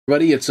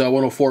Everybody, it's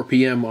 1:04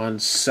 p.m. on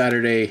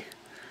Saturday,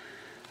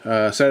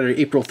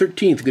 April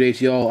 13th. Good day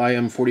to y'all. I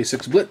am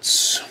 46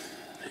 Blitz,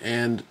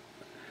 and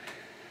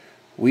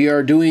we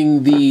are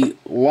doing the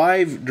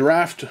live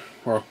draft,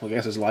 or I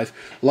guess it's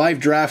live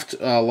draft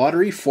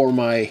lottery for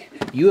my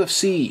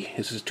UFC.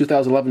 This is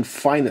 2011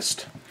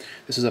 Finest.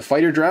 This is a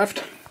fighter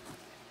draft.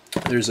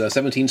 There's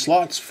 17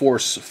 slots, 4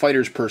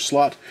 fighters per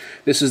slot.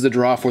 This is the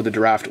draw for the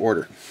draft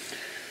order.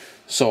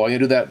 So I'm going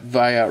to do that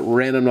via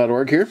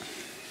random.org here.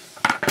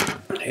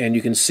 And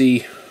you can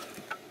see,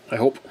 I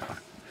hope, I'm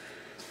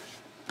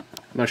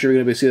not sure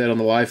you're going to be able to see that on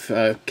the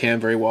live cam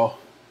very well.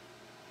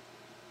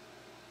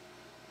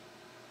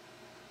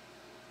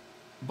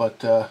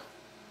 But,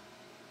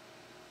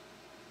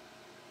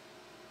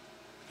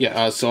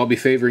 yeah, so I'll be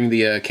favoring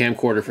the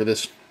camcorder for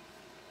this,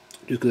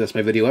 just because that's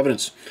my video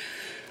evidence.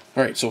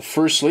 Alright, so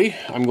firstly,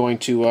 I'm going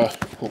to, I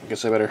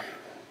guess I better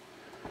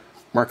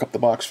mark up the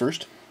box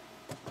first.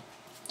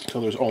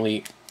 So there's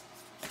only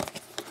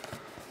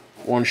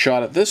one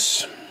shot at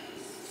this.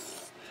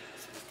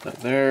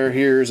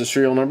 Here's a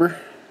serial number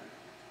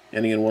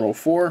ending in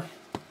 104.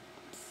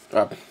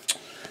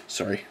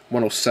 Sorry,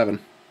 107.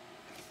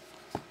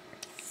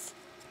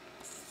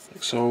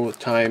 Like so, the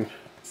time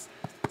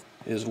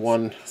is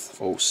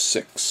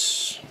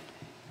 1:06.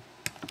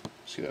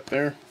 See that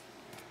there?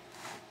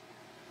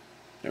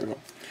 There we go.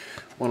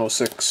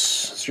 106.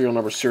 Serial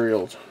number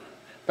serialed.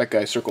 That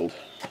guy circled.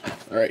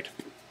 Alright.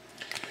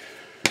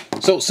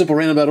 So,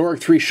 simplerandom.org,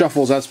 3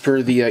 shuffles as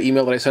per the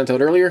email that I sent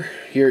out earlier.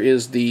 Here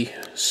is the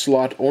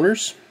slot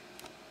owners.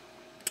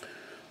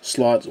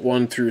 Slots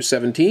 1 through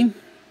 17.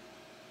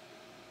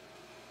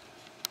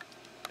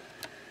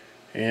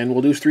 And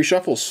we'll do 3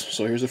 shuffles.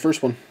 So here's the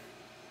first one.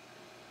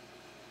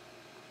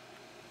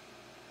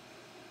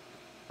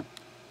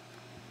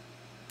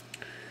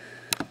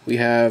 We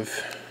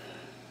have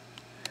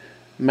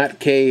Matt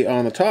K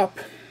on the top.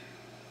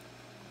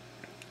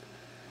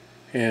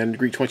 And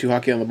Greek 22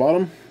 Hockey on the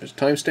bottom. There's a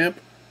timestamp,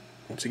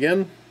 once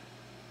again.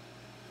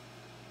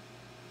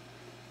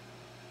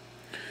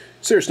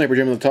 Sir Sniper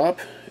Jim on the top,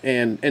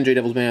 and NJ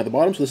Devil's Man at the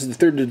bottom. So this is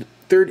the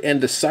third and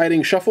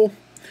deciding shuffle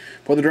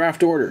for the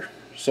draft order.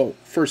 So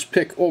first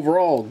pick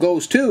overall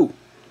goes to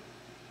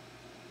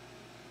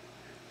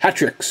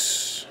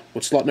Hat-Tricks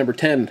with slot number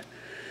 10.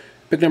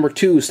 Pick number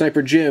 2,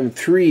 Sniper Jim.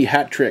 3,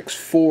 Hat-Tricks.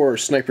 4,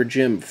 Sniper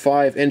Jim.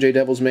 5, NJ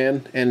Devil's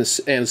Man, and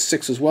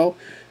 6 as well.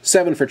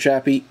 7 for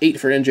Chappie. 8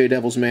 for NJ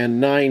Devil's Man.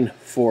 9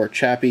 for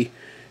Chappie.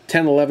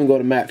 10 and 11 go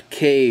to Matt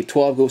K.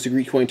 12 goes to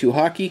Greek 22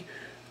 Hockey.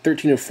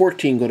 13 and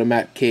 14 go to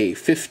Matt K.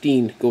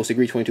 15 goes to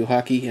Greek 22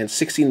 Hockey. And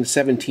 16 and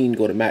 17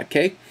 go to Matt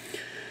K.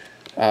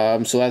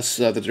 So that's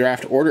the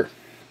draft order.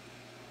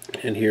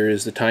 And here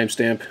is the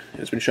timestamp.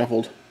 It's been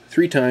shuffled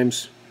 3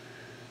 times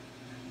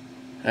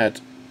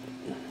at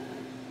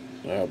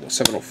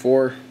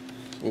 7:04.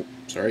 Oh,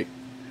 sorry.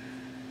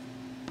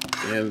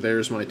 And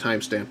there's my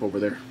timestamp over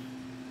there.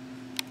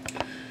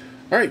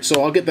 Alright,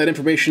 so I'll get that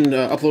information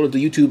uploaded to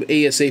YouTube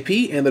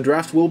ASAP, and the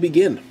draft will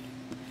begin.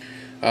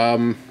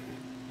 Good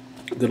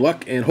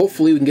luck, and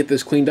hopefully we can get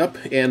this cleaned up,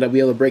 and I'll be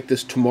able to break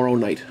this tomorrow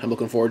night. I'm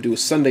looking forward to a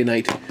Sunday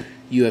night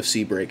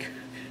UFC break.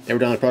 Never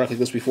done a product like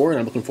this before, and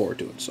I'm looking forward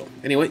to it. So,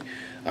 anyway,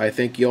 I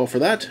thank you all for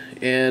that.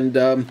 And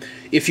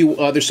if you,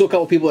 there's still a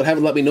couple people that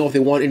haven't let me know if they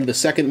want into the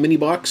second mini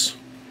box.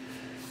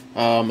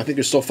 I think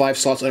there's still 5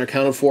 slots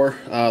unaccounted for.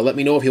 Let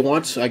me know if you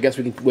want. I guess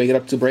we can wake it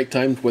up to break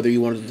time, whether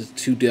you wanted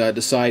to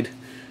decide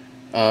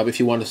if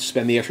you want to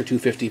spend the extra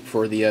 $250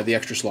 for the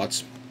extra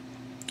slots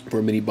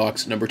for mini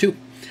box number 2.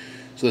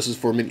 So this is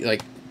for mini,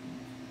 like,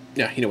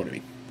 yeah, you know what I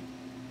mean.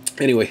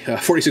 Anyway,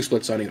 46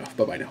 Blitz signing off.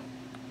 Bye-bye now.